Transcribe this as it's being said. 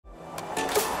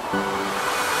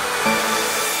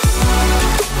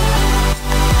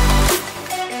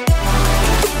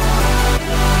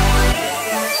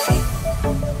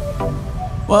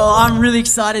Well, I'm really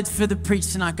excited for the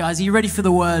preach tonight, guys. Are you ready for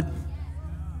the word?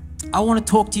 I want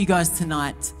to talk to you guys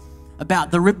tonight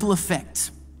about the ripple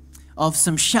effect of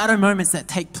some shadow moments that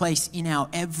take place in our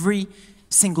every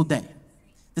single day.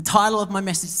 The title of my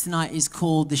message tonight is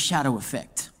called The Shadow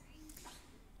Effect.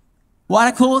 Why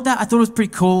did I call it that? I thought it was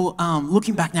pretty cool.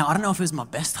 Looking back now, I don't know if it was my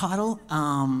best title,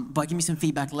 but give me some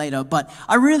feedback later. But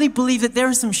I really believe that there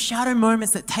are some shadow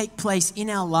moments that take place in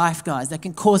our life, guys, that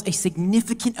can cause a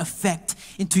significant effect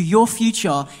into your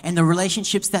future and the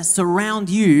relationships that surround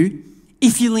you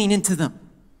if you lean into them.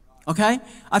 Okay?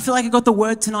 I feel like I got the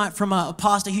word tonight from a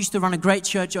pastor who used to run a great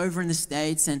church over in the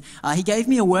States, and he gave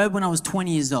me a word when I was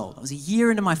 20 years old. I was a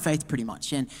year into my faith pretty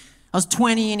much, and I was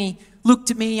 20 and he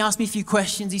looked at me, he asked me a few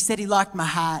questions. He said he liked my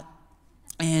hat.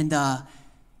 And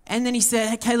then he said,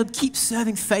 hey, Caleb, keep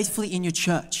serving faithfully in your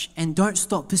church and don't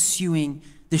stop pursuing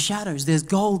the shadows. There's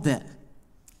gold there.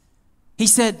 He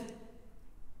said,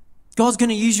 God's going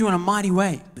to use you in a mighty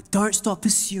way, but don't stop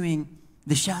pursuing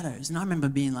the shadows. And I remember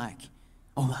being like,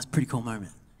 oh, that's a pretty cool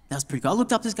moment. That was pretty cool. I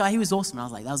looked up this guy, he was awesome. I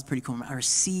was like, that was a pretty cool moment. I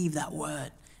received that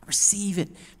word. I receive it.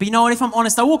 But you know what, if I'm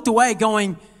honest, I walked away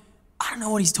going, I don't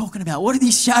know what he's talking about. What are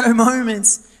these shadow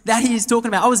moments that he is talking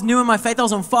about? I was new in my faith. I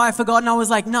was on fire for God. And I was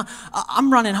like, no,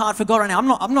 I'm running hard for God right now.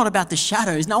 I'm not about the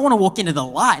shadows. No, I want to walk into the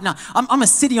light. No, I'm a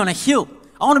city on a hill.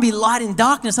 I want to be light in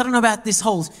darkness. I don't know about this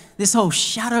whole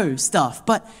shadow stuff.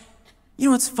 But you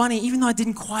know what's funny? Even though I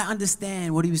didn't quite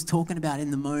understand what he was talking about in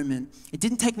the moment, it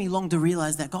didn't take me long to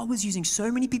realize that God was using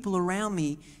so many people around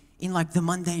me in like the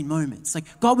mundane moments.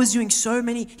 Like God was using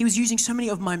he was using so many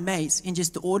of my mates in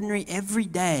just the ordinary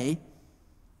everyday,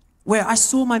 where I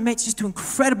saw my mates just do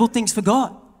incredible things for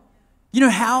God. You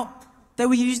know how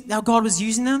how God was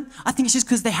using them? I think it's just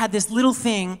because they had this little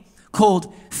thing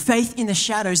called faith in the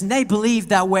shadows, and they believed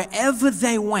that wherever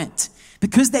they went,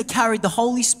 because they carried the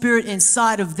Holy Spirit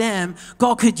inside of them,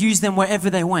 God could use them wherever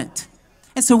they went.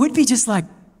 And so we'd be just like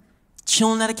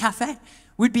chilling at a cafe.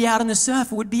 We'd be out on the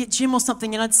surf, or we'd be at gym or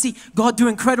something, and I'd see God do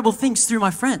incredible things through my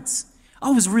friends. I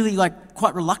was really like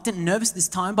quite reluctant and nervous this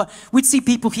time, but we'd see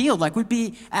people healed. Like we'd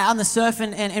be out on the surf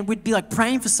and we'd be like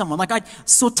praying for someone. Like I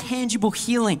saw tangible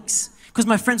healings because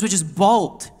my friends were just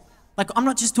bold. Like I'm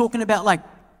not just talking about like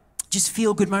just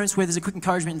feel good moments where there's a quick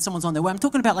encouragement and someone's on their way. I'm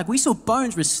talking about like we saw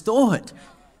bones restored.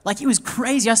 Like it was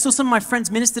crazy. I saw some of my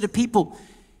friends minister to people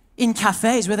in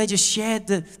cafes where they just shared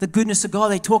the goodness of God.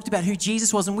 They talked about who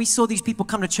Jesus was, and we saw these people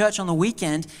come to church on the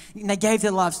weekend and they gave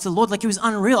their lives to the Lord. Like it was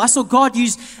unreal. I saw God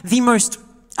give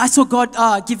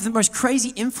the most crazy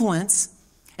influence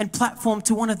and platform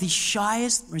to one of the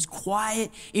shyest, most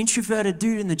quiet, introverted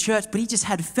dude in the church, but he just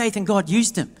had faith and God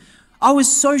used him. I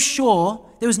was so sure,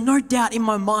 there was no doubt in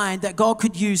my mind that God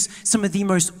could use some of the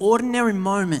most ordinary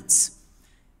moments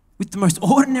with the most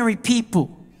ordinary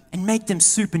people and make them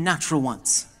supernatural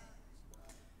ones.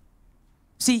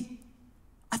 See,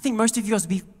 I think most of you guys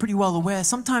will be pretty well aware,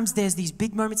 sometimes there's these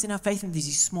big moments in our faith and there's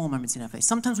these small moments in our faith.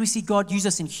 Sometimes we see God use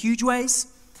us in huge ways,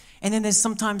 and then there's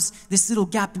sometimes this little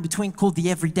gap in between called the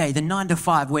everyday, the 9 to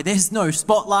 5, where there's no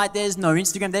spotlight, there's no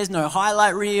Instagram, there's no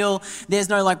highlight reel, there's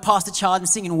no like Pastor Chard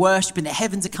singing worship and the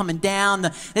heavens are coming down.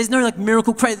 There's no like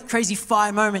miracle, crazy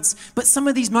fire moments. But some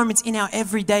of these moments in our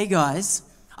everyday, guys,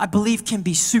 I believe can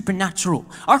be supernatural.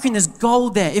 I reckon there's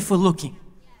gold there if we're looking.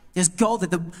 There's gold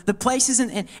there, the places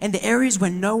and the areas where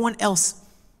no one else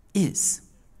is.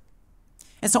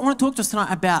 And so I want to talk to us tonight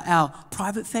about our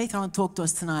private faith. I want to talk to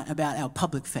us tonight about our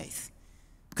public faith.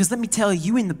 Because let me tell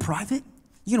you, in the private,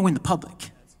 you're going to win the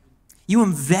public. You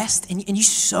invest and you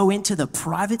sow into the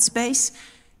private space,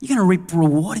 you're going to reap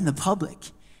reward in the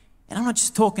public. And I'm not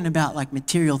just talking about like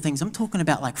material things. I'm talking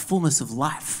about like fullness of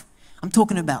life. I'm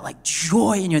talking about like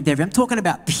joy in your endeavor. I'm talking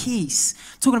about peace.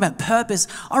 I'm talking about purpose.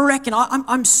 I reckon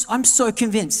I'm so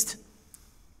convinced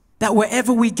that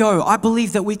wherever we go, I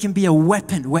believe that we can be a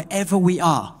weapon wherever we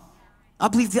are. I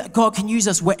believe that God can use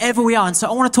us wherever we are. And so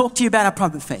I want to talk to you about our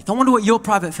private faith. I wonder what your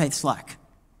private faith's like.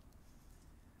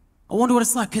 I wonder what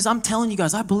it's like, because I'm telling you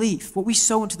guys, I believe what we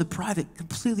sow into the private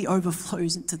completely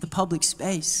overflows into the public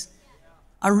space.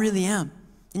 I really am.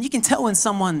 And you can tell when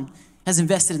someone has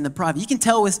invested in the private. You can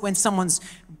tell when someone's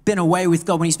been away with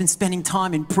God, when he's been spending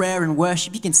time in prayer and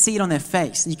worship. You can see it on their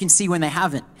face, and you can see when they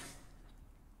haven't.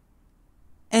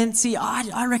 And see,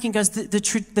 I reckon, guys,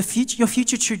 your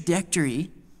future trajectory,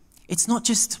 it's not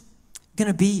just going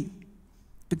to be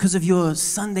because of your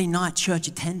Sunday night church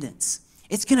attendance.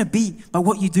 It's going to be by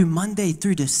what you do Monday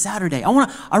through to Saturday.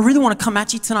 I really want to come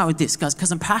at you tonight with this, guys,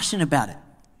 because I'm passionate about it.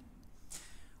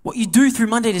 What you do through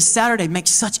Monday to Saturday makes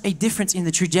such a difference in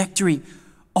the trajectory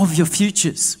of your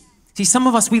futures. See, some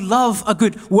of us, we love a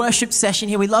good worship session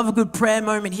here. We love a good prayer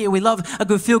moment here. We love a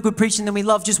good feel-good preaching. Then we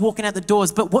love just walking out the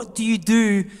doors. But what do you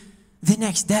do the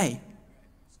next day?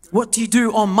 What do you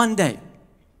do on Monday?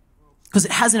 Because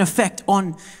it has an effect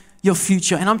on your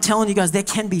future. And I'm telling you guys, there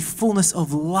can be fullness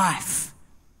of life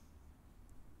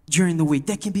during the week.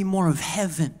 There can be more of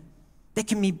heaven. There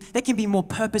can be more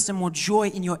purpose and more joy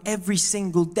in your every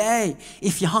single day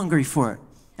if you're hungry for it.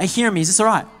 Hey, hear me? Is this all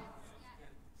right?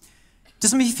 Does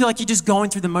some of you feel like you're just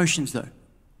going through the motions though?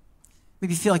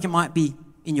 Maybe you feel like it might be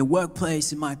in your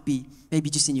workplace. It might be maybe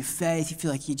just in your faith. You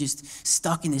feel like you're just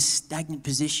stuck in this stagnant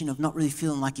position of not really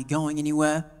feeling like you're going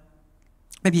anywhere.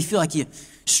 Maybe you feel like you're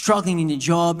struggling in your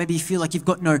job. Maybe you feel like you've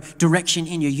got no direction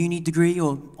in your uni degree.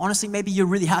 Or honestly, maybe you're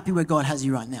really happy where God has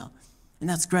you right now. And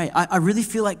that's great. I really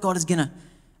feel like God is going to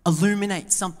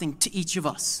illuminate something to each of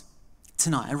us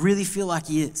tonight. I really feel like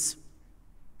He is.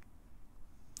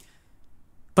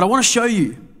 But I want to show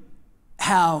you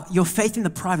how your faith in the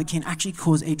private can actually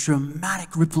cause a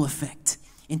dramatic ripple effect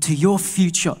into your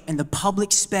future and the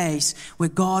public space where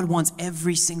God wants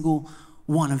every single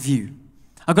one of you.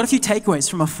 I've got a few takeaways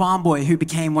from a farm boy who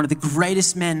became one of the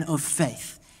greatest men of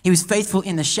faith. He was faithful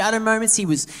in the shadow moments. He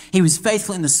was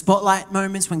faithful in the spotlight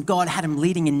moments when God had him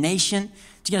leading a nation.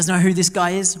 Do you guys know who this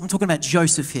guy is? I'm talking about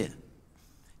Joseph here.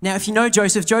 Now, if you know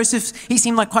Joseph, he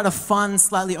seemed like quite a fun,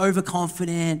 slightly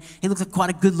overconfident. He looked like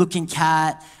quite a good-looking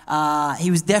cat.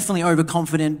 He was definitely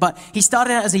overconfident, but he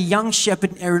started out as a young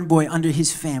shepherd and errand boy under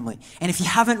his family. And if you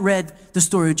haven't read the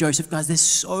story of Joseph, guys, there's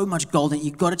so much gold in it.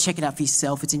 You've got to check it out for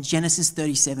yourself. It's in Genesis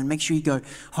 37. Make sure you go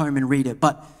home and read it.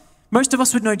 But most of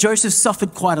us would know Joseph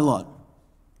suffered quite a lot.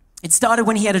 It started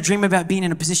when he had a dream about being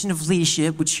in a position of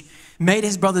leadership, which made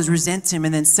his brothers resent him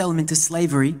and then sell him into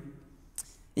slavery.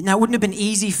 Now, it would have been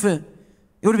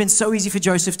so easy for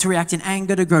Joseph to react in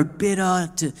anger, to grow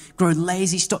bitter, to grow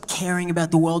lazy, stop caring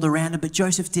about the world around him, but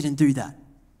Joseph didn't do that.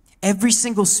 Every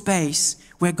single space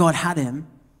where God had him,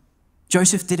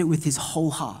 Joseph did it with his whole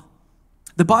heart.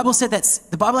 The Bible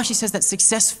actually says that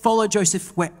success followed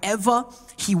Joseph wherever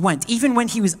he went, even when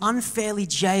he was unfairly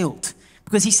jailed,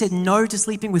 because he said no to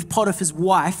sleeping with Potiphar's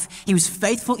wife. He was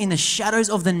faithful in the shadows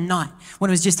of the night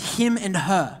when it was just him and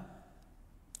her.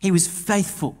 He was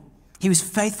faithful. He was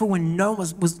faithful when no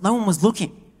one was looking.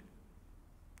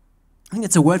 I think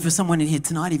that's a word for someone in here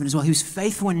tonight even as well. He was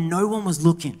faithful when no one was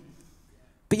looking.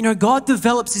 But you know, God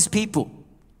develops His people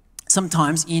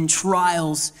sometimes in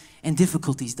trials and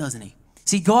difficulties, doesn't He?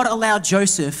 See, God allowed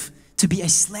Joseph to be a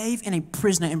slave and a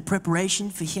prisoner in preparation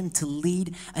for him to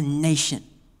lead a nation.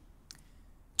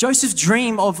 Joseph's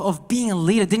dream of being a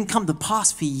leader didn't come to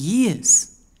pass for years.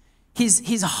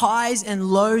 His highs and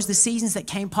lows, the seasons that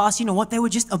came past, you know what? They were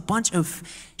just a bunch of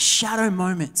shadow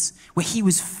moments where he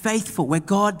was faithful, where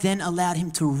God then allowed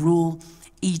him to rule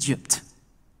Egypt.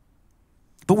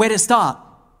 But where did it start?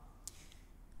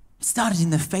 It started in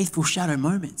the faithful shadow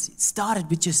moments. It started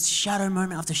with just shadow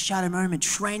moment after shadow moment,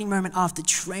 training moment after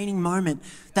training moment,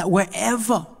 that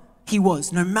wherever he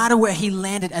was, no matter where he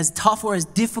landed, as tough or as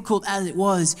difficult as it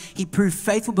was, he proved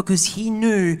faithful because he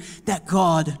knew that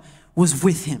God was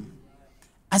with him.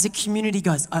 As a community,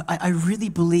 guys, I really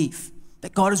believe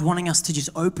that God is wanting us to just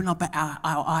open up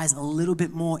our eyes a little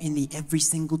bit more in the every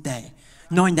single day,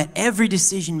 knowing that every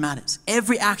decision matters.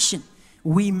 Every action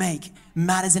we make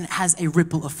matters and it has a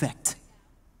ripple effect.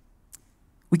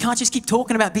 We can't just keep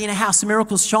talking about being a house of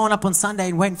miracles, showing up on Sunday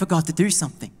and waiting for God to do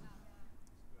something.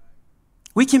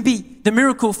 We can be the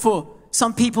miracle for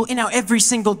some people in our every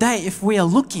single day if we are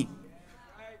looking.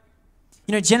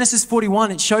 You know, Genesis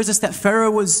 41, it shows us that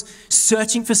Pharaoh was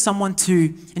searching for someone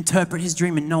to interpret his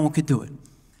dream and no one could do it.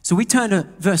 So we turn to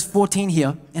verse 14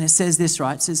 here and it says this,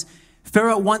 right? It says,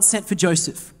 Pharaoh once sent for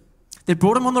Joseph. They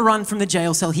brought him on the run from the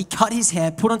jail cell. He cut his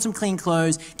hair, put on some clean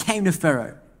clothes, came to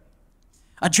Pharaoh.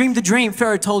 I dreamed a dream,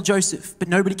 Pharaoh told Joseph, but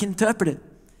nobody can interpret it.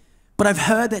 But I've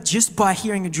heard that just by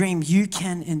hearing a dream, you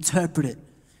can interpret it.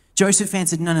 Joseph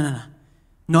answered, no,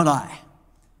 not I,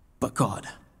 but God.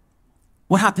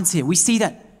 What happens here? We see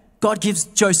that God gives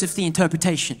Joseph the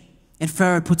interpretation and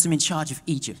Pharaoh puts him in charge of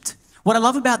Egypt. What I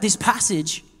love about this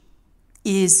passage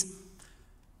is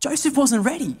Joseph wasn't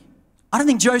ready. I don't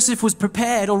think Joseph was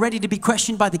prepared or ready to be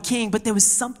questioned by the king, but there was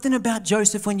something about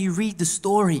Joseph when you read the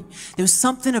story. There was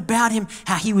something about him,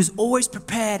 how he was always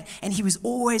prepared and he was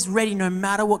always ready no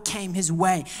matter what came his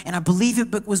way. And I believe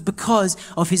it was because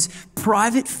of his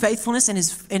private faithfulness and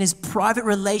his private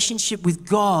relationship with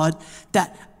God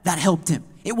that helped him.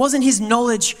 It wasn't his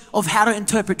knowledge of how to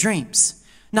interpret dreams.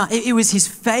 No, it was his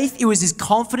faith, it was his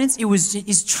confidence, it was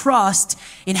his trust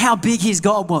in how big his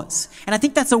God was. And I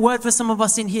think that's a word for some of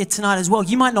us in here tonight as well.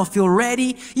 You might not feel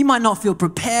ready, you might not feel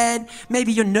prepared,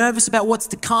 maybe you're nervous about what's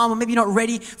to come, or maybe you're not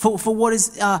ready for what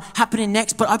is happening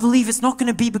next, but I believe it's not going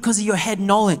to be because of your head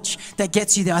knowledge that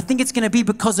gets you there. I think it's going to be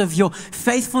because of your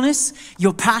faithfulness,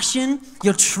 your passion,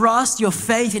 your trust, your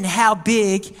faith in how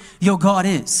big your God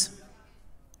is.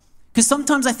 Because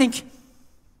sometimes I think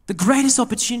the greatest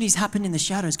opportunities happen in the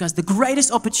shadows, guys. The greatest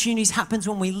opportunities happens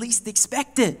when we least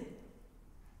expect it.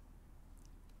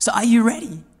 So are you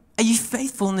ready? Are you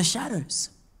faithful in the shadows?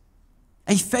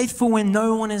 Are you faithful when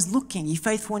no one is looking? Are you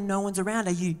faithful when no one's around?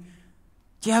 Do you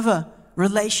have a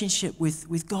relationship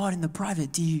with God in the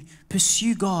private? Do you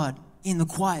pursue God in the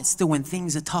quiet still when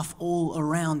things are tough all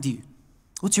around you?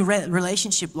 What's your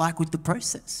relationship like with the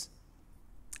process?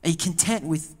 Are you content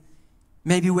with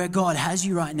maybe where God has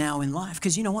you right now in life?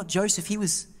 Because you know what? Joseph, he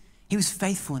was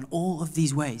faithful in all of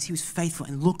these ways. He was faithful,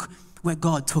 and look where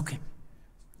God took him.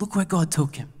 Look where God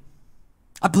took him.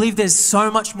 I believe there's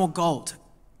so much more gold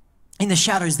in the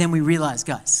shadows than we realize,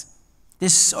 guys.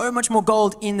 There's so much more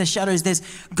gold in the shadows. There's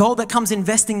gold that comes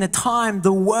investing the time,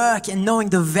 the work, and knowing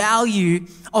the value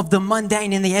of the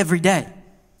mundane in the everyday.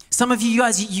 Some of you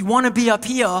guys, you want to be up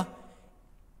here.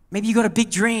 Maybe you got a big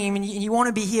dream and you want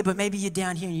to be here, but maybe you're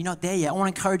down here and you're not there yet. I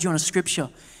want to encourage you on a scripture.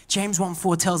 James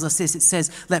 1:4 tells us this. It says,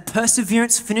 "Let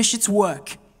perseverance finish its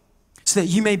work so that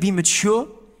you may be mature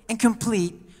and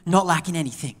complete, not lacking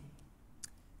anything."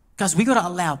 Guys, we got to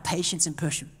allow patience and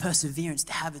perseverance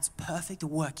to have its perfect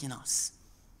work in us.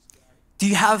 Do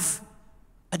you have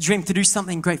a dream to do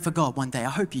something great for God one day? I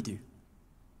hope you do.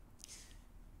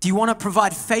 Do you want to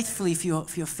provide faithfully for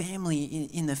your family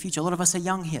in the future? A lot of us are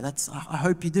young here. I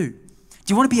hope you do. Do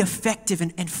you want to be effective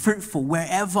and fruitful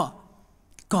wherever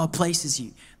God places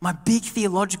you? My big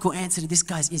theological answer to this,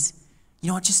 guys, is, you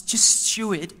know what, just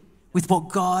steward with what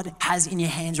God has in your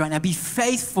hands right now. Be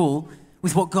faithful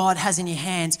with what God has in your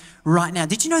hands right now.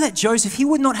 Did you know that Joseph, he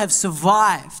would not have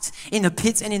survived in the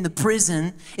pits and in the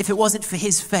prison if it wasn't for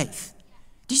his faith?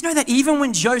 Did you know that even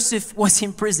when Joseph was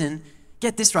in prison,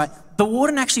 get this right, the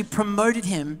warden actually promoted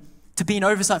him to be an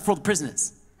oversight for all the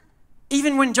prisoners.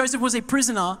 Even when Joseph was a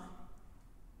prisoner,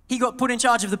 he got put in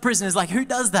charge of the prisoners. Like, who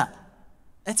does that?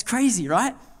 That's crazy,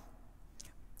 right?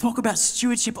 Talk about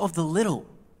stewardship of the little.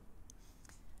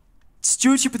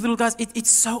 Stewardship with little, guys,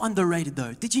 it's so underrated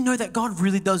though. Did you know that God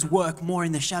really does work more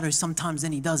in the shadows sometimes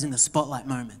than he does in the spotlight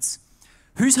moments?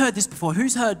 Who's heard this before?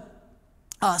 Who's heard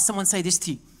someone say this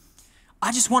to you?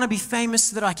 I just want to be famous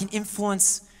so that I can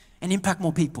influence and impact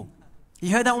more people. You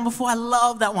heard that one before? I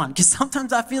love that one, because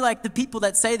sometimes I feel like the people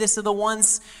that say this are the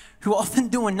ones who are often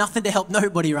doing nothing to help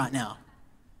nobody right now.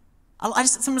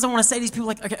 Sometimes I want to say to these people,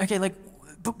 like, okay, like,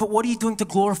 but what are you doing to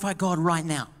glorify God right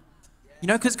now? You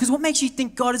know, because what makes you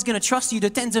think God is going to trust you to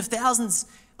tens of thousands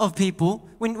of people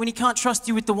when he can't trust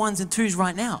you with the ones and twos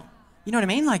right now? You know what I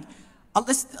mean? Like,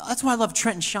 that's why I love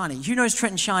Trent and Shani. Who knows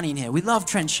Trent and Shani in here? We love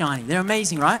Trent and Shani. They're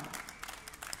amazing, right?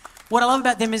 What I love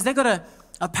about them is they've got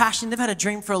a passion. They've had a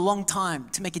dream for a long time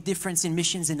to make a difference in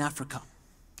missions in Africa.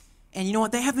 And you know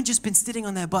what? They haven't just been sitting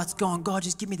on their butts going, God,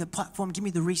 just give me the platform, give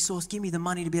me the resource, give me the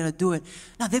money to be able to do it.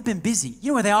 No, they've been busy. You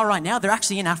know where they are right now? They're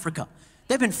actually in Africa.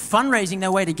 They've been fundraising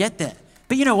their way to get there.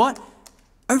 But you know what?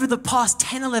 Over the past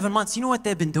 10, 11 months, you know what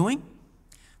they've been doing?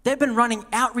 They've been running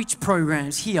outreach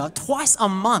programs here twice a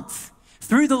month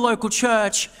through the local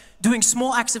church, doing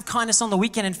small acts of kindness on the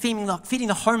weekend and feeding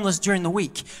the homeless during the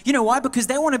week. You know why? Because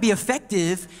they want to be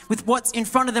effective with what's in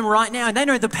front of them right now, and they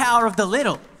know the power of the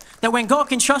little. That when God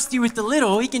can trust you with the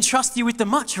little, he can trust you with the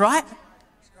much, right?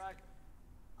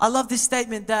 I love this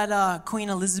statement that Queen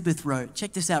Elizabeth wrote.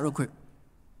 Check this out real quick.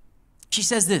 She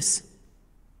says this.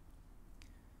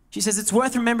 She says, it's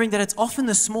worth remembering that it's often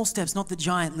the small steps, not the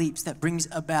giant leaps, that brings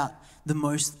about the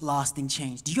most lasting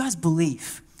change. Do you guys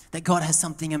believe that God has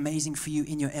something amazing for you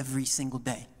in your every single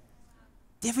day?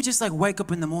 Do you ever just like wake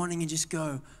up in the morning and just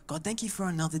go, God, thank you for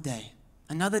another day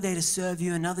to serve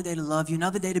you, another day to love you,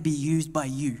 another day to be used by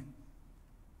you?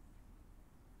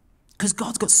 Because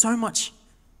God's got so much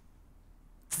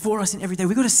for us in every day.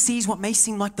 We've got to seize what may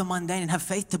seem like the mundane and have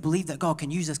faith to believe that God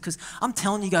can use us. Because I'm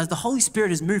telling you guys, the Holy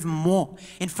Spirit is moving more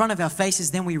in front of our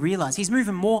faces than we realize. He's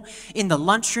moving more in the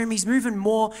lunchroom. He's moving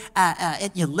more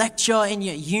at your lecture, in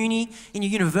your uni, in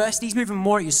your university. He's moving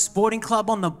more at your sporting club,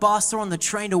 on the bus or on the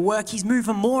train to work. He's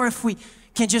moving more if we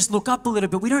can just look up a little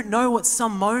bit. We don't know what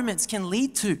some moments can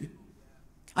lead to.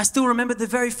 I still remember the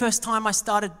very first time I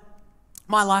started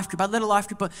my life group. I led a life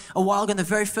group a while ago, and the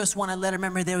very first one I led, I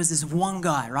remember there was this one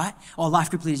guy, right? Oh, life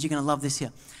group leaders, you're going to love this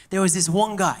here. There was this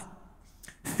one guy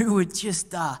who would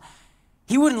just,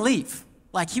 he wouldn't leave.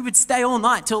 Like he would stay all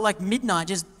night till like midnight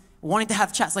just wanting to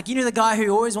have chats. Like, you know the guy who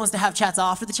always wants to have chats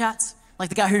after the chats? Like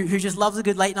the guy who just loves a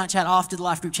good late night chat after the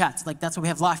life group chats. Like that's why we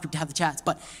have life group, to have the chats.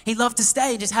 But he loved to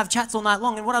stay and just have chats all night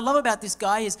long. And what I love about this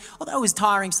guy is, although it was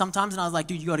tiring sometimes and I was like,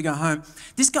 dude, you got to go home.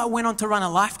 This guy went on to run a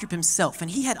life group himself, and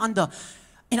he had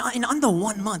in under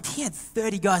 1 month, he had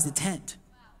 30 guys attend.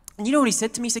 And you know what he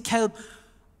said to me? He said, Caleb,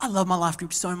 I love my life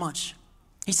group so much.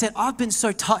 He said, I've been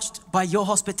so touched by your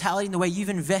hospitality and the way you've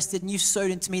invested and you've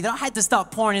sowed into me that I had to start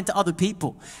pouring into other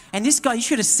people. And this guy, you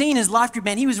should have seen his life group,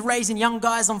 man. He was raising young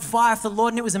guys on fire for the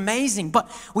Lord, and it was amazing. But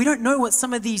we don't know what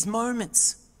some of these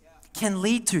moments can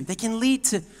lead to. They can lead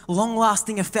to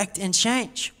long-lasting effect and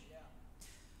change.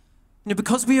 You know,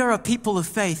 because we are a people of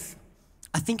faith,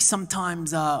 I think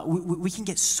sometimes we can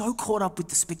get so caught up with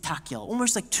the spectacular,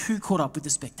 almost like too caught up with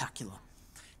the spectacular.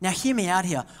 Now, hear me out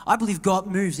here. I believe God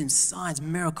moves in signs,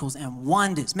 miracles, and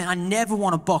wonders. Man, I never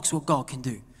want to box what God can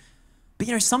do. But,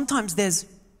 you know, sometimes there's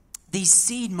these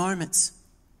seed moments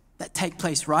that take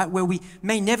place, right? Where we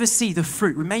may never see the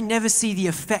fruit. We may never see the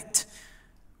effect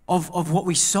of what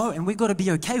we sow, and we've got to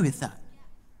be okay with that.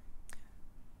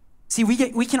 See, we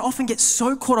can often get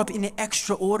so caught up in the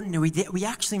extraordinary that we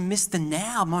actually miss the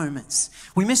now moments.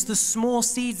 We miss the small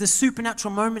seeds, the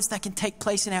supernatural moments that can take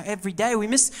place in our everyday. We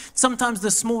miss sometimes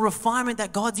the small refinement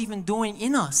that God's even doing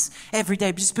in us every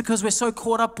day, just because we're so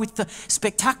caught up with the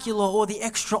spectacular or the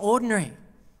extraordinary.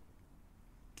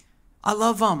 I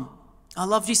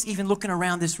love just even looking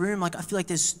around this room. Like, I feel like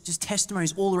there's just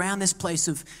testimonies all around this place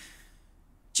of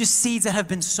just seeds that have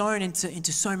been sown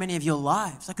into so many of your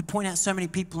lives. I could point out so many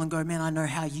people and go, man, I know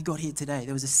how you got here today.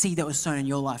 There was a seed that was sown in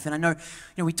your life. And I know,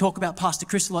 we talk about Pastor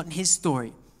Chris a lot in his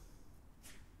story.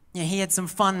 Yeah, he had some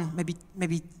fun,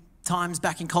 maybe times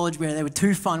back in college where they were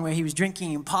too fun, where he was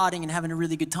drinking and partying and having a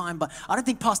really good time. But I don't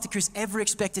think Pastor Chris ever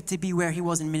expected to be where he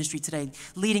was in ministry today,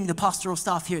 leading the pastoral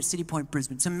staff here at Citipointe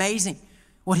Brisbane. It's amazing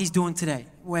what he's doing today,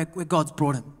 where God's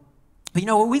brought him. But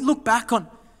when we look back on,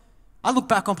 I look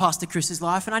back on Pastor Chris's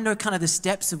life, and I know kind of the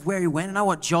steps of where he went, and I know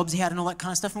what jobs he had and all that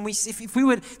kind of stuff. And if we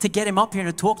were to get him up here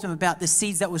and to talk to him about the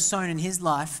seeds that were sown in his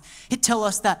life, he'd tell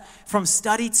us that from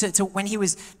study to when he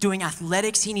was doing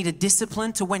athletics, he needed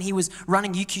discipline, to when he was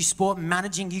running UQ Sport and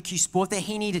managing UQ Sport, that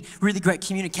he needed really great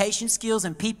communication skills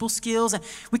and people skills. And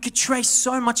we could trace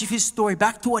so much of his story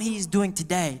back to what he is doing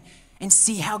today, and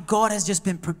see how God has just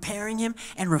been preparing him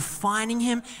and refining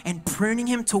him and pruning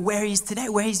him to where he is today,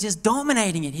 where he's just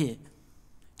dominating it here.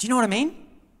 Do you know what I mean?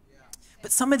 Yeah.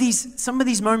 But some of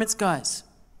these moments, guys,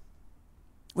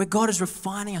 where God is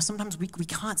refining us, sometimes we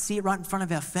can't see it right in front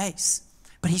of our face,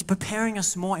 but he's preparing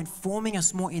us more and forming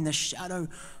us more in the shadow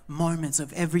moments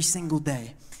of every single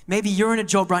day. Maybe you're in a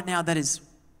job right now that is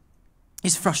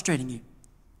frustrating you.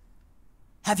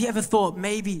 Have you ever thought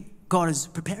maybe God is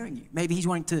preparing you? Maybe he's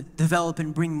wanting to develop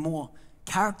and bring more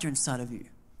character inside of you.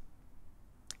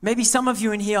 Maybe some of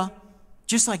you in here,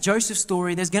 just like Joseph's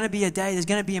story, there's going to be a day, there's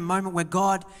going to be a moment where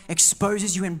God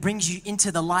exposes you and brings you into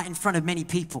the light in front of many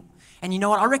people. And you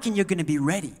know what? I reckon you're going to be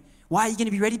ready. Why are you going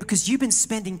to be ready? Because you've been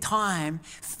spending time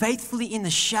faithfully in the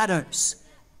shadows,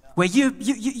 where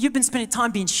you've been spending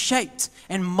time being shaped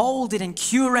and molded and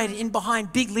curated in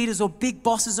behind big leaders or big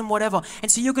bosses and whatever. And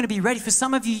so you're going to be ready. For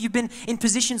some of you, you've been in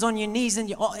positions on your knees and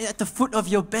you're at the foot of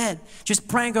your bed, just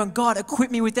praying, going, God,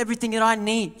 equip me with everything that I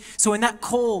need. So when that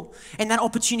call and that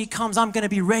opportunity comes, I'm going to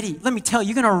be ready. Let me tell you,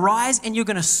 you're going to rise and you're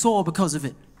going to soar because of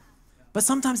it. But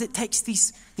sometimes it takes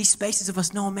these spaces of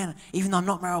us, no, man, even though I'm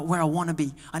not where I want to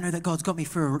be, I know that God's got me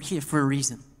here for a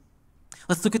reason.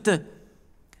 Let's look at the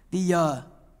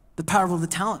parable of the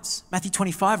talents. Matthew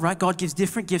 25, right? God gives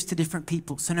different gifts to different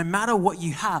people. So no matter what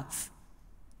you have,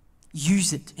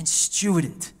 use it and steward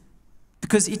it.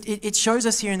 Because it shows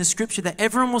us here in the scripture that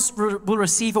everyone will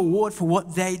receive an award for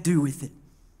what they do with it.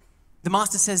 The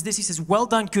master says this, he says, well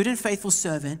done, good and faithful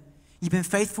servant. You've been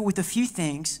faithful with a few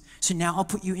things, so now I'll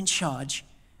put you in charge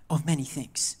of many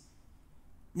things.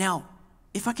 Now,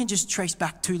 if I can just trace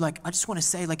back to, I just want to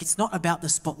say, it's not about the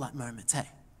spotlight moments, hey?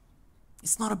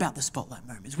 It's not about the spotlight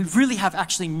moments. We really have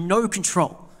actually no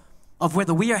control of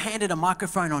whether we are handed a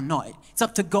microphone or not. It's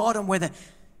up to God on whether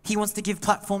he wants to give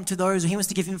platform to those or he wants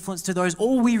to give influence to those.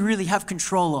 All we really have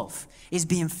control of is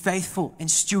being faithful and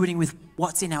stewarding with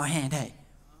what's in our hand, hey?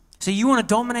 So you want to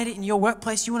dominate it in your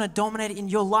workplace, you want to dominate it in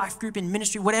your life group, in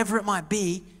ministry, whatever it might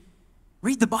be,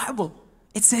 read the Bible.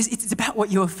 It says it's about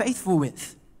what you are faithful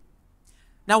with.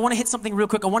 Now I want to hit something real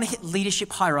quick. I want to hit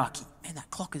leadership hierarchy. Man, that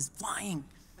clock is flying.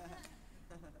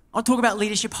 I'll talk about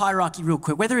leadership hierarchy real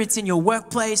quick. Whether it's in your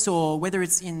workplace or whether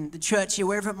it's in the church here,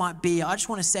 wherever it might be, I just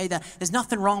want to say that there's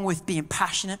nothing wrong with being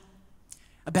passionate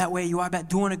about where you are, about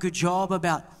doing a good job,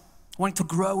 about wanting to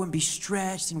grow and be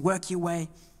stretched and work your way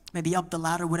maybe up the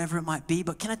ladder, whatever it might be.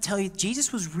 But can I tell you,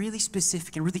 Jesus was really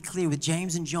specific and really clear with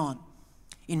James and John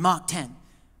in Mark 10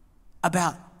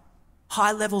 about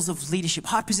high levels of leadership,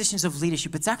 high positions of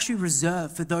leadership. It's actually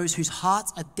reserved for those whose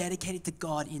hearts are dedicated to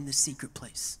God in the secret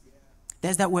place.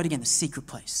 There's that word again, the secret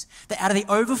place. That out of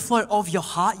the overflow of your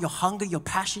heart, your hunger, your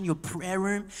passion, your prayer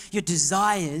room, your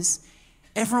desires,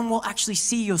 everyone will actually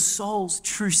see your soul's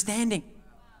true standing.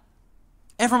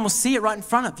 Everyone will see it right in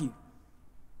front of you.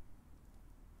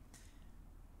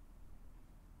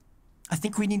 I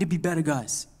think we need to be better,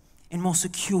 guys, and more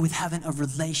secure with having a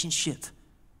relationship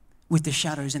with the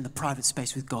shadows in the private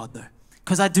space with God, though.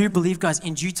 Because I do believe, guys,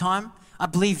 in due time, I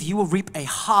believe you will reap a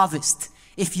harvest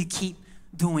if you keep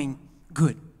doing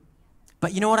good.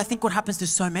 But you know what? I think what happens to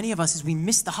so many of us is we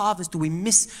miss the harvest, or we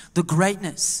miss the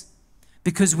greatness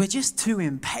because we're just too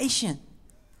impatient.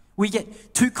 We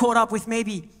get too caught up with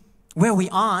maybe where we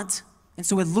aren't, and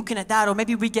so we're looking at that, or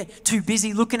maybe we get too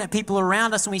busy looking at people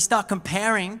around us and we start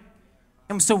comparing.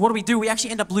 And so what do? We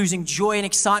actually end up losing joy and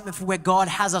excitement for where God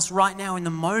has us right now in the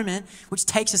moment, which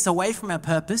takes us away from our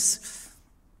purpose.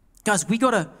 Guys, we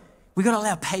gotta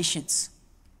allow patience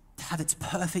to have its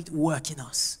perfect work in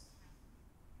us.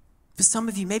 For some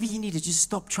of you, maybe you need to just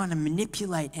stop trying to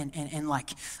manipulate and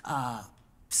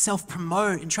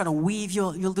self-promote and try to weave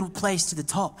your little place to the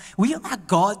top. Will you allow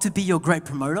God to be your great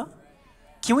promoter?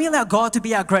 Can we allow God to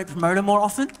be our great promoter more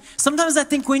often? Sometimes I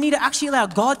think we need to actually allow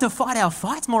God to fight our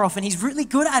fights more often. He's really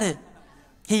good at it.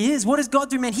 He is. What does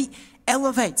God do, man? He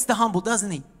elevates the humble,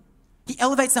 doesn't he? He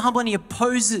elevates the humble and he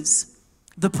opposes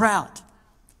the proud.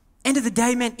 End of the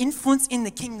day, man, influence in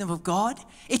the kingdom of God,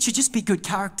 it should just be good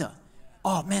character.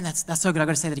 Oh man, that's so good. I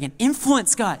got to say that again.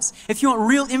 Influence, guys. If you want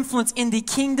real influence in the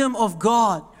kingdom of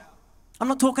God, I'm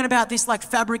not talking about this like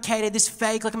fabricated, this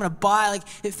fake, like I'm going to buy like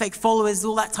fake followers,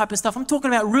 all that type of stuff. I'm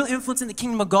talking about real influence in the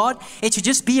kingdom of God. It should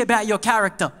just be about your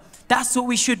character. That's what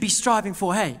we should be striving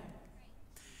for, hey?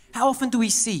 How often do we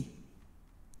see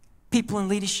people in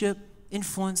leadership,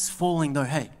 influence falling though,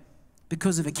 hey?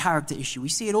 Because of a character issue. We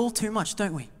see it all too much,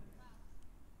 don't we?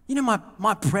 You know,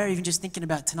 my prayer, even just thinking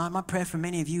about tonight, my prayer for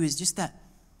many of you is just that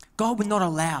God would not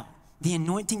allow the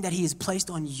anointing that he has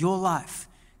placed on your life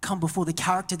come before the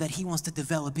character that he wants to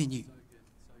develop in you.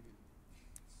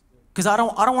 Because I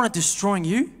don't want it destroying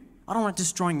you. I don't want it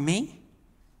destroying me.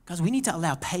 Guys, we need to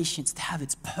allow patience to have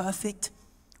its perfect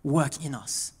work in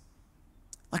us.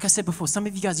 Like I said before, some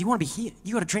of you guys, you want to be here.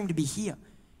 You got a dream to be here.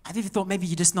 Have you ever thought maybe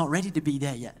you're just not ready to be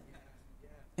there yet?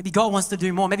 Maybe God wants to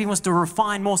do more. Maybe he wants to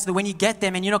refine more so that when you get there,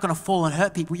 man, you're not going to fall and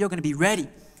hurt people. You're going to be ready.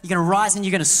 You're going to rise and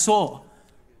you're going to soar.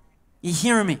 You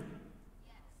hearing me?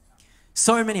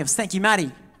 So many of us. Thank you,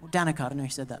 Maddie. Or Danica, I don't know who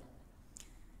said that.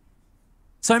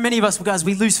 So many of us, guys,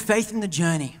 we lose faith in the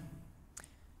journey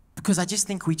because I just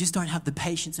think we just don't have the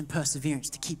patience and perseverance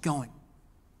to keep going.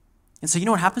 And so you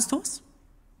know what happens to us?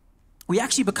 We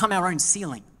actually become our own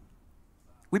ceiling.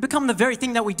 We become the very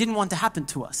thing that we didn't want to happen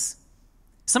to us.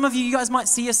 Some of you guys might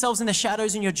see yourselves in the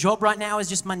shadows in your job right now as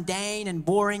just mundane and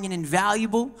boring and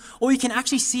invaluable, or you can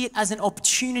actually see it as an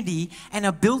opportunity and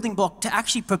a building block to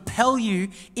actually propel you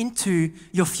into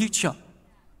your future.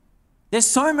 There's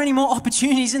so many more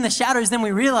opportunities in the shadows than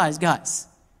we realize, guys.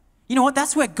 You know what?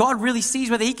 That's where God really sees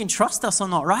whether he can trust us or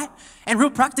not, right? And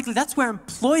real practically, that's where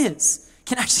employers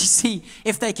can actually see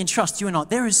if they can trust you or not.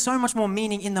 There is so much more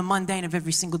meaning in the mundane of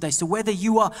every single day. So whether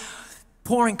you are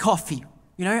pouring coffee,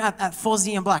 you know, at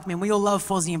Fozzie and Black, man, we all love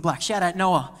Fozzie and Black. Shout out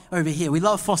Noah over here. We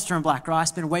love Foster and Black, right? I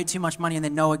spend way too much money and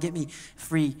then Noah, get me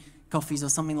free coffees or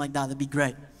something like that. That'd be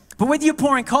great. But whether you're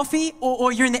pouring coffee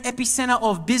or you're in the epicenter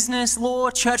of business, law,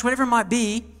 church, whatever it might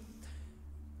be,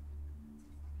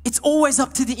 it's always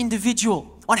up to the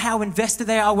individual on how invested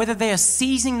they are, whether they are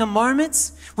seizing the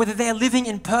moments, whether they are living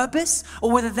in purpose,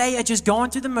 or whether they are just going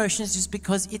through the motions just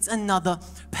because it's another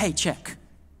paycheck.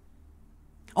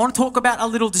 I want to talk about a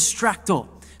little distractor,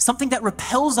 something that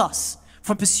repels us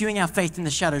from pursuing our faith in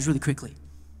the shadows really quickly,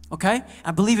 okay?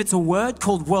 I believe it's a word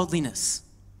called worldliness.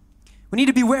 We need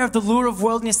to be aware of the lure of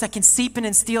worldliness that can seep in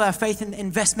and steal our faith and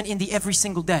investment in the every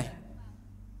single day.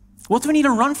 What do we need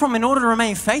to run from in order to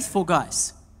remain faithful,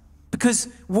 guys? Because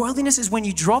worldliness is when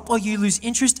you drop or you lose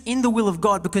interest in the will of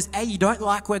God because A, you don't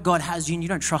like where God has you and you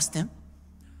don't trust him.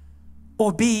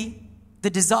 Or B, the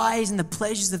desires and the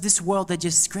pleasures of this world, they're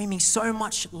just screaming so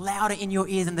much louder in your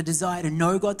ear than the desire to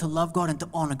know God, to love God, and to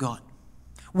honor God.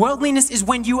 Worldliness is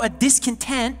when you are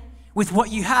discontent with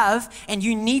what you have and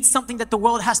you need something that the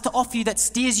world has to offer you that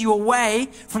steers you away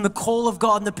from the call of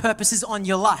God and the purposes on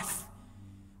your life.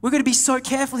 We're going to be so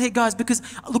careful here, guys, because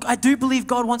look, I do believe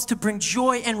God wants to bring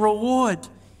joy and reward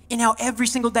in our every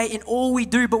single day, in all we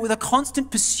do, but with a constant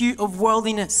pursuit of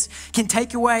worldliness can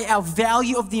take away our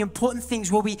value of the important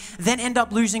things where we then end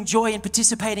up losing joy in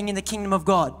participating in the kingdom of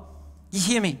God. You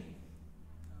hear me?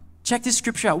 Check this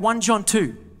scripture out, 1 John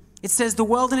 2. It says, the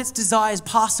world and its desires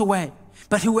pass away,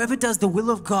 but whoever does the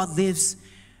will of God lives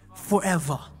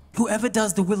forever. Whoever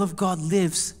does the will of God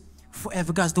lives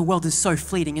forever. Guys, the world is so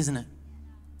fleeting, isn't it?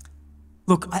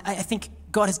 Look, I think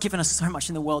God has given us so much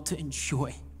in the world to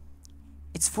enjoy.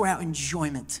 It's for our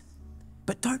enjoyment.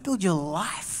 But don't build your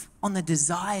life on the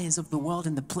desires of the world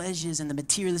and the pleasures and the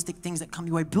materialistic things that come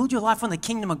your way. Build your life on the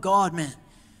kingdom of God, man.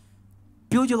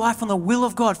 Build your life on the will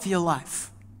of God for your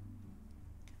life.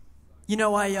 You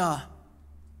know, I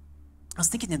was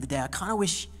thinking the other day, I kind of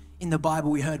wish in the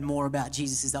Bible we heard more about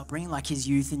Jesus' upbringing, like his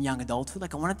youth and young adulthood.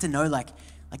 Like I wanted to know, like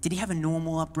did he have a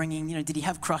normal upbringing? You know, did he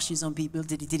have crushes on people?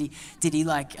 Did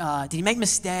he make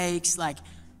mistakes? Like,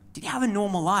 did he have a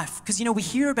normal life? Because, you know, we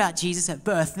hear about Jesus at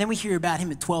birth, and then we hear about him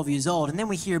at 12 years old, and then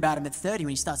we hear about him at 30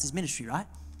 when he starts his ministry, right?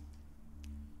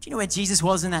 Do you know where Jesus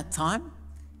was in that time?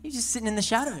 He was just sitting in the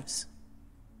shadows.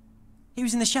 He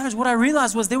was in the shadows. What I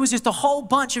realized was there was just a whole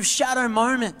bunch of shadow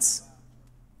moments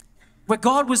where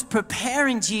God was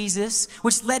preparing Jesus,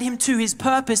 which led him to his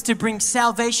purpose to bring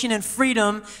salvation and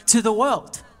freedom to the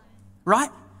world, right?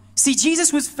 See,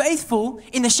 Jesus was faithful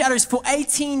in the shadows for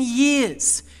 18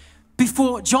 years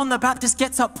before John the Baptist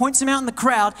gets up, points him out in the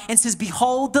crowd and says,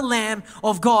 behold the Lamb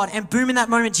of God. And boom, in that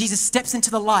moment, Jesus steps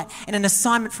into the light and an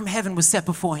assignment from heaven was set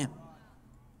before him.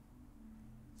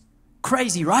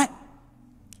 Crazy, right?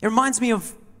 It reminds me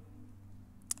of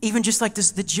even just like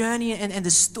this, the journey and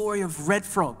the story of red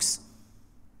frogs.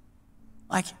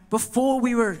 Like before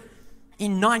we were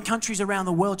in 9 countries around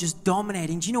the world just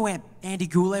dominating. Do you know where Andy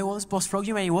Goulet was, Boss Frog? Do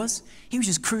you know where he was? He was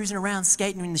just cruising around,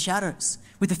 skating in the shadows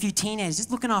with a few teenagers,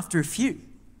 just looking after a few.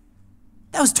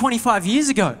 That was 25 years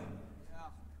ago.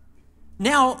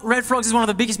 Now, Red Frogs is one of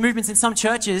the biggest movements in some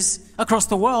churches across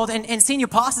the world, and senior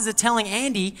pastors are telling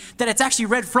Andy that it's actually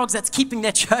Red Frogs that's keeping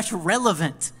their church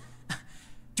relevant.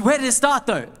 Where did it start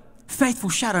though? Faithful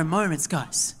shadow moments,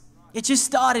 guys. It just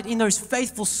started in those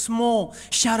faithful, small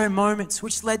shadow moments,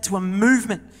 which led to a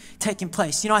movement taking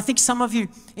place. You know, I think some of you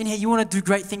in here, you want to do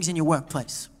great things in your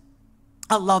workplace.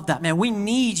 I love that, man. We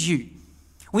need you.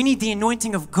 We need the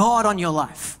anointing of God on your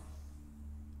life.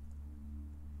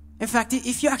 In fact,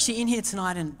 if you're actually in here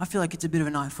tonight, and I feel like it's a bit of a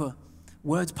night for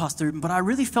words, Pastor Ruben, but I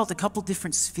really felt a couple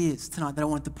different spheres tonight that I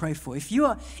wanted to pray for. If you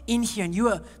are in here and you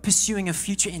are pursuing a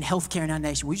future in healthcare in our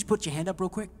nation, will you just put your hand up real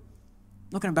quick?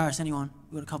 I'm not going to embarrass anyone.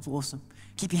 We've got a couple, awesome.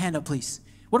 Keep your hand up, please.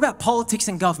 What about politics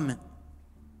and government?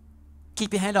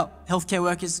 Keep your hand up. Healthcare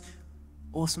workers,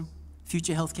 awesome.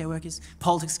 Future healthcare workers,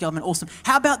 politics, government, awesome.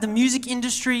 How about the music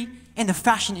industry and the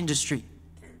fashion industry?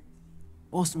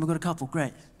 Awesome, we've got a couple,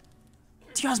 great.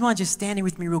 Do you guys mind just standing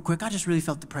with me real quick? I just really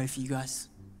felt to pray for you guys.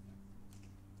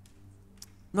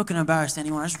 I'm not going to embarrass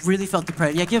anyone. I just really felt to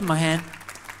pray. Yeah, give them a hand.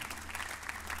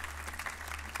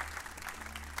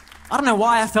 I don't know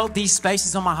why I felt these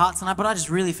spaces on my heart tonight, but I just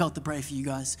really felt to pray for you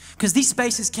guys. Because these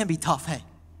spaces can be tough, hey.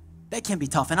 They can be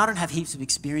tough, and I don't have heaps of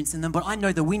experience in them, but I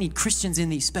know that we need Christians in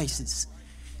these spaces.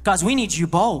 Guys, we need you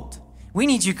bold. We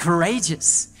need you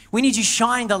courageous. We need you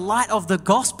shining the light of the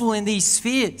gospel in these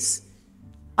spheres.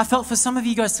 I felt for some of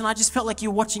you guys tonight, I just felt like you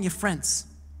were watching your friends.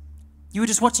 You were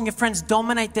just watching your friends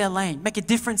dominate their lane, make a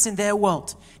difference in their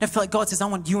world. And I feel like God says, I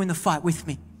want you in the fight with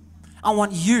me. I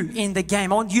want you in the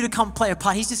game. I want you to come play a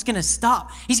part. He's just going to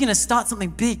start. He's going to start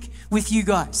something big with you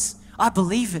guys. I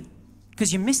believe it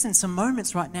because you're missing some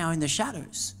moments right now in the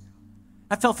shadows.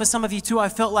 I felt for some of you too, I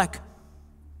felt like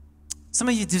some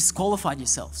of you disqualified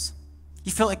yourselves.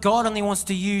 You felt like God only wants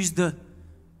to use the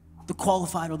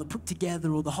qualified or the put together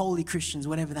or the holy Christians,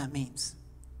 whatever that means.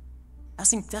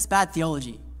 That's bad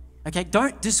theology. Okay,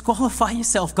 don't disqualify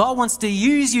yourself. God wants to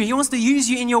use you. He wants to use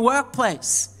you in your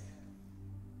workplace.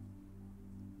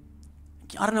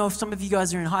 I don't know if some of you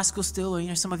guys are in high school still,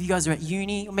 or some of you guys are at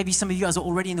uni, or maybe some of you guys are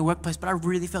already in the workplace, but I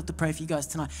really felt to pray for you guys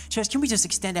tonight. Church, can we just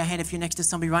extend our hand if you're next to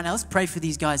somebody right now? Let's pray for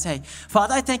these guys. Hey,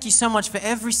 Father, I thank you so much for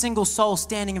every single soul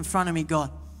standing in front of me,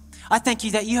 God. I thank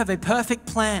you that you have a perfect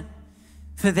plan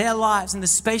for their lives and the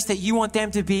space that you want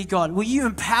them to be, God. Will you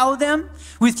empower them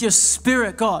with your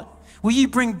spirit, God? Will you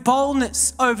bring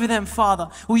boldness over them, Father?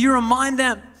 Will you remind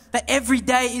them that every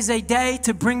day is a day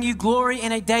to bring you glory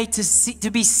and a day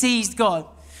to be seized, God.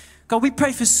 God, we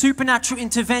pray for supernatural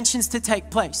interventions to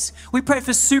take place. We pray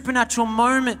for supernatural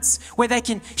moments where they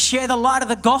can share the light of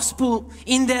the gospel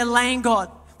in their lane,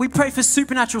 God. We pray for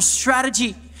supernatural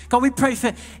strategy. God, we pray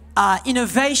for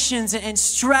innovations and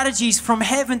strategies from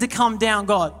heaven to come down,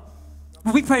 God.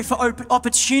 We pray for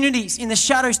opportunities in the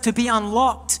shadows to be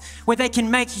unlocked where they can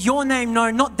make your name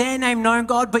known, not their name known,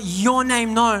 God, but your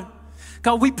name known.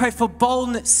 God, we pray for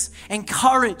boldness and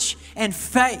courage and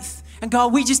faith. And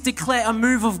God, we just declare a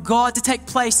move of God to take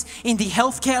place in the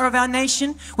healthcare of our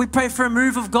nation. We pray for a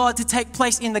move of God to take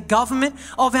place in the government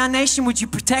of our nation. Would you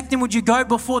protect them? Would you go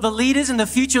before the leaders and the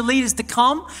future leaders to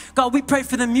come? God, we pray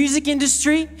for the music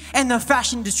industry and the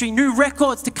fashion industry, new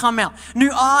records to come out,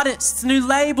 new artists, new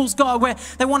labels, God, where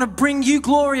they want to bring you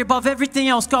glory above everything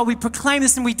else. God, we proclaim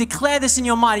this and we declare this in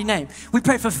your mighty name. We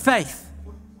pray for faith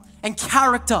and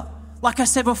character. Like I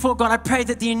said before, God, I pray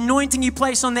that the anointing you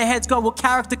place on their heads, God, will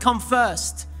character come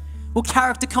first. Will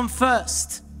character come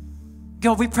first?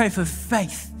 God, we pray for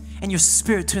faith and your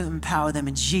spirit to empower them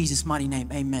in Jesus' mighty name.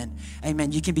 Amen.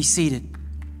 Amen. You can be seated.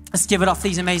 Let's give it up for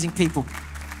these amazing people.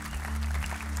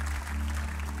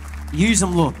 Use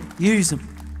them, Lord. Use them.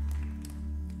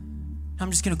 I'm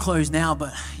just going to close now,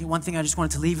 but one thing I just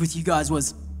wanted to leave with you guys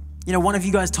was, one of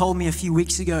you guys told me a few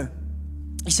weeks ago,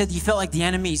 you said you felt like the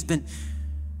enemy's been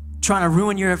trying to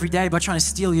ruin you every day by trying to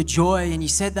steal your joy. And you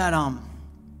said that, I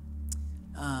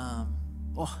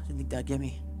didn't think that'd get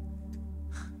me.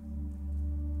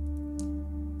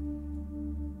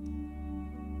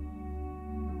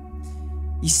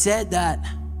 You said that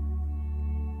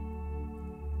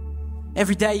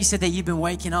every day you said that you've been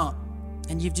waking up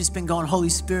and you've just been going, Holy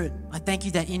Spirit, I thank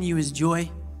you that in you is joy.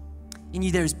 In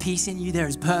you there is peace, in you there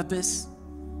is purpose.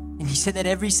 And you said that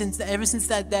ever since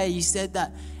that day, you said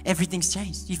that everything's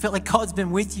changed. You felt like God's been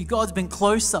with you. God's been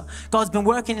closer. God's been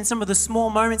working in some of the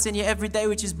small moments in your everyday,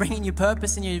 which is bringing you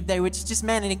purpose in your day, which just,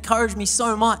 man, it encouraged me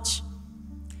so much.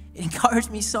 It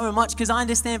encouraged me so much because I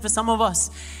understand for some of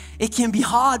us, it can be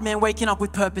hard, man, waking up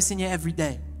with purpose in your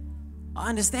everyday. I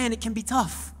understand it can be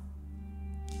tough.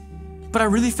 But I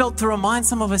really felt to remind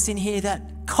some of us in here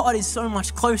that God is so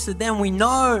much closer than we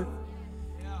know.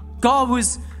 God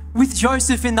was with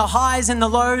Joseph in the highs and the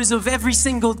lows of every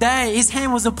single day. His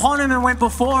hand was upon him and went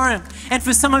before him. And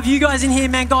for some of you guys in here,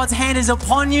 man, God's hand is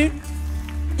upon you.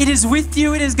 It is with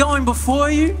you. It is going before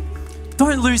you.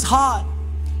 Don't lose heart.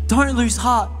 Don't lose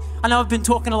heart. I know I've been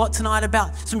talking a lot tonight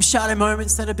about some shadow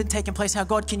moments that have been taking place, how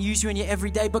God can use you in your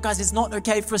everyday. But guys, it's not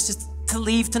okay for us just to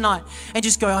leave tonight and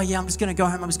just go, oh yeah, I'm just going to go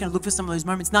home. I'm just going to look for some of those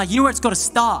moments. No, you know where it's got to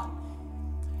start.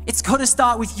 It's got to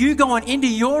start with you going into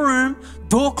your room,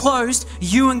 door closed,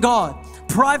 you and God.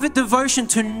 Private devotion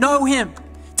to know Him,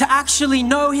 to actually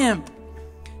know Him.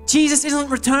 Jesus isn't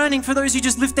returning for those who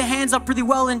just lift their hands up really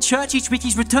well in church each week.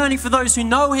 He's returning for those who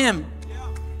know Him.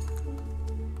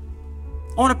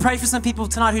 I want to pray for some people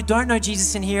tonight who don't know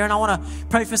Jesus in here, and I want to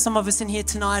pray for some of us in here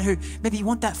tonight who maybe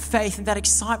want that faith and that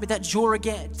excitement, that joy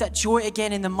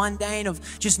again in the mundane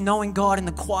of just knowing God in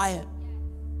the quiet.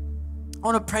 I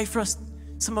want to pray for us.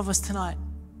 Some of us tonight.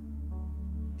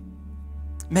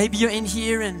 Maybe you're in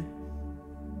here and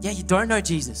you don't know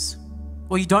Jesus,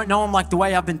 or you don't know Him like the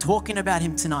way I've been talking about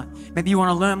Him tonight. Maybe you want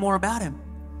to learn more about Him.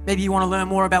 Maybe you want to learn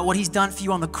more about what He's done for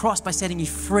you on the cross by setting you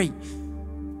free,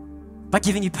 by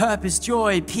giving you purpose,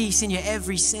 joy, peace in your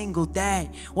every single day.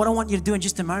 What I want you to do in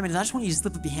just a moment is I just want you to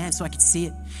slip up your hand so I can see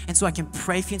it and so I can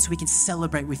pray for you and so we can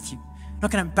celebrate with you. I'm not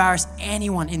going to embarrass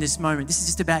anyone in this moment. This is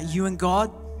just about you and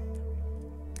God.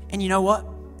 And you know what?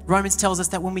 Romans tells us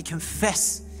that when we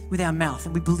confess with our mouth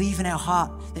and we believe in our heart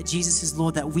that Jesus is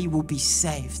Lord, that we will be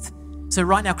saved. So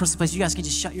right now across the place, you guys can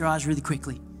just shut your eyes really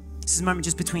quickly. This is a moment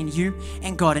just between you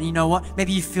and God. And you know what?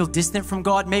 Maybe you feel distant from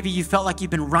God. Maybe you felt like you've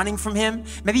been running from Him.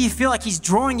 Maybe you feel like He's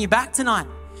drawing you back tonight.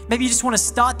 Maybe you just want to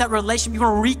start that relationship. You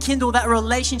want to rekindle that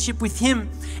relationship with Him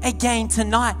again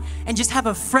tonight and just have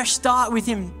a fresh start with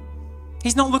Him.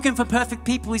 He's not looking for perfect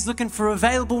people. He's looking for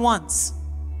available ones.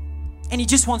 And He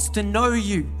just wants to know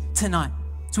you tonight.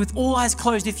 So with all eyes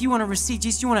closed, if you want to receive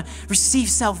Jesus, you want to receive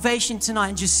salvation tonight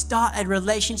and just start a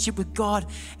relationship with God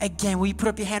again, will you put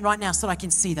up your hand right now so that I can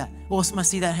see that? Awesome, I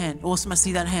see that hand. Awesome, I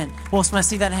see that hand. Awesome, I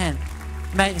see that hand.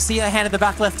 Mate, see that hand at the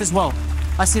back left as well.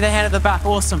 I see that hand at the back.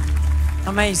 Awesome.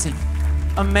 Amazing.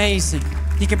 Amazing.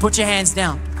 You can put your hands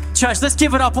down. Church, let's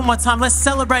give it up one more time. Let's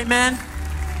celebrate, man.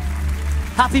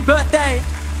 Happy birthday.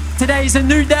 Today is a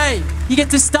new day. You get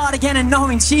to start again and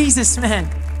knowing Jesus, man.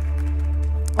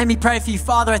 Let me pray for you.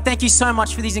 Father, I thank you so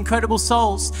much for these incredible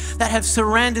souls that have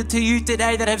surrendered to you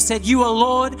today, that have said, you are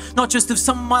Lord, not just of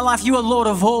some of my life, you are Lord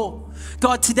of all.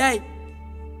 God, today,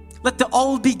 let the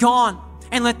old be gone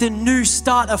and let the new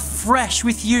start afresh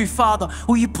with you, Father.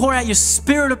 Will you pour out your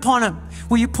Spirit upon them?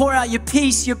 Will you pour out your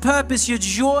peace, your purpose, your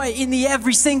joy in the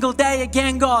every single day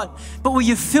again, God? But will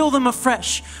you fill them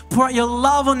afresh? Pour out your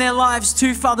love on their lives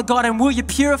too, Father God, and will you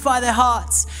purify their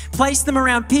hearts? Place them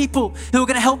around people who are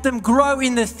going to help them grow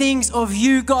in the things of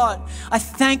you, God. I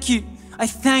thank you. I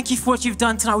thank you for what you've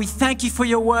done tonight. We thank you for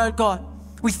your word, God.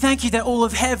 We thank you that all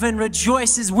of heaven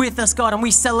rejoices with us, God, and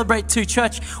we celebrate too.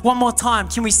 Church, one more time,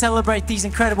 can we celebrate these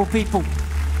incredible people?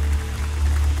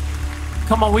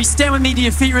 Come on, will you stand with me to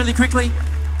your feet really quickly?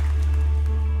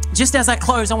 Just as I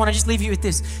close, I want to just leave you with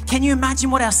this. Can you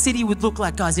imagine what our city would look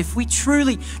like, guys, if we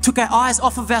truly took our eyes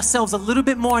off of ourselves a little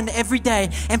bit more in the everyday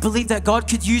and believed that God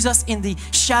could use us in the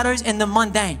shadows and the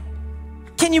mundane?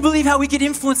 Can you believe how we could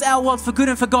influence our world for good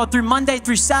and for God through Monday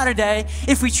through Saturday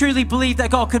if we truly believed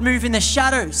that God could move in the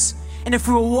shadows and if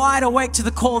we were wide awake to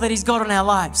the call that He's got on our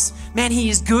lives? Man, He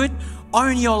is good.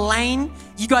 Own your lane.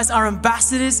 You guys are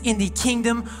ambassadors in the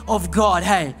kingdom of God.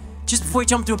 Hey, just before we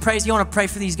jump to a praise, you want to pray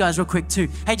for these guys real quick too.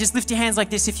 Hey, just lift your hands like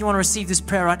this if you want to receive this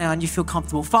prayer right now and you feel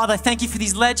comfortable. Father, I thank you for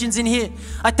these legends in here.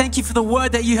 I thank you for the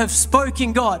word that you have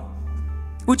spoken, God.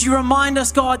 Would you remind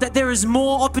us, God, that there is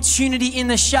more opportunity in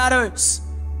the shadows?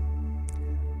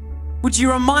 Would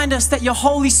you remind us that your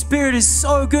Holy Spirit is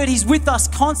so good. He's with us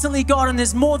constantly, God, and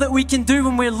there's more that we can do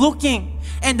when we're looking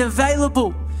and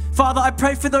available. Father, I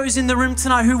pray for those in the room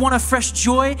tonight who want a fresh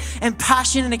joy and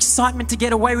passion and excitement to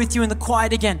get away with you in the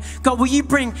quiet again. God, will you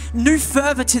bring new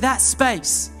fervor to that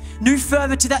space? New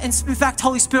fervor to that. In fact,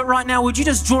 Holy Spirit, right now, would you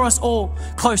just draw us all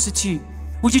closer to you?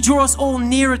 Would you draw us all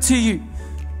nearer to you?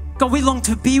 God, we long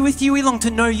to be with you. We long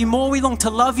to know you more. We long to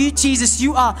love you. Jesus,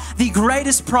 you are the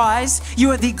greatest prize.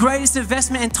 You are the greatest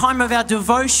investment in time of our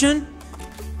devotion.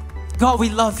 God, we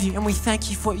love you and we thank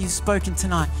you for what you've spoken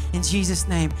tonight. In Jesus'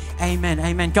 name, amen.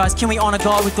 Amen. Guys, can we honor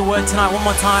God with the word tonight one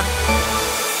more time?